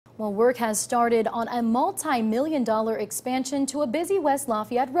Well, work has started on a multi-million-dollar expansion to a busy West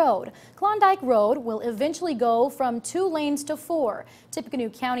Lafayette road. Klondike Road will eventually go from 2 lanes to 4.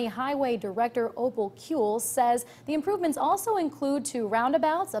 Tippecanoe County Highway Director Opal Kuehl says the improvements also include 2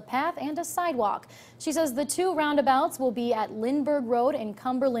 roundabouts, a path, and a sidewalk. She says the 2 roundabouts will be at Lindbergh Road and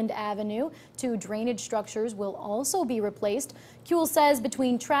Cumberland Avenue. 2 drainage structures will also be replaced. Kuehl says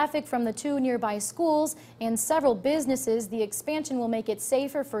between traffic from the 2 nearby schools and several businesses, the expansion will make it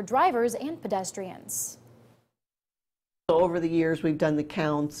safer for drivers and pedestrians. Over the years, we've done the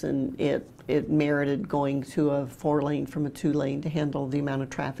counts, and it merited going to a 4-lane from a 2-lane to handle the amount of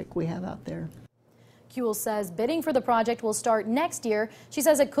traffic we have out there. Kuehl says bidding for the project will start next year. She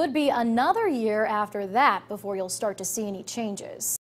says it could be another year after that before you'll start to see any changes.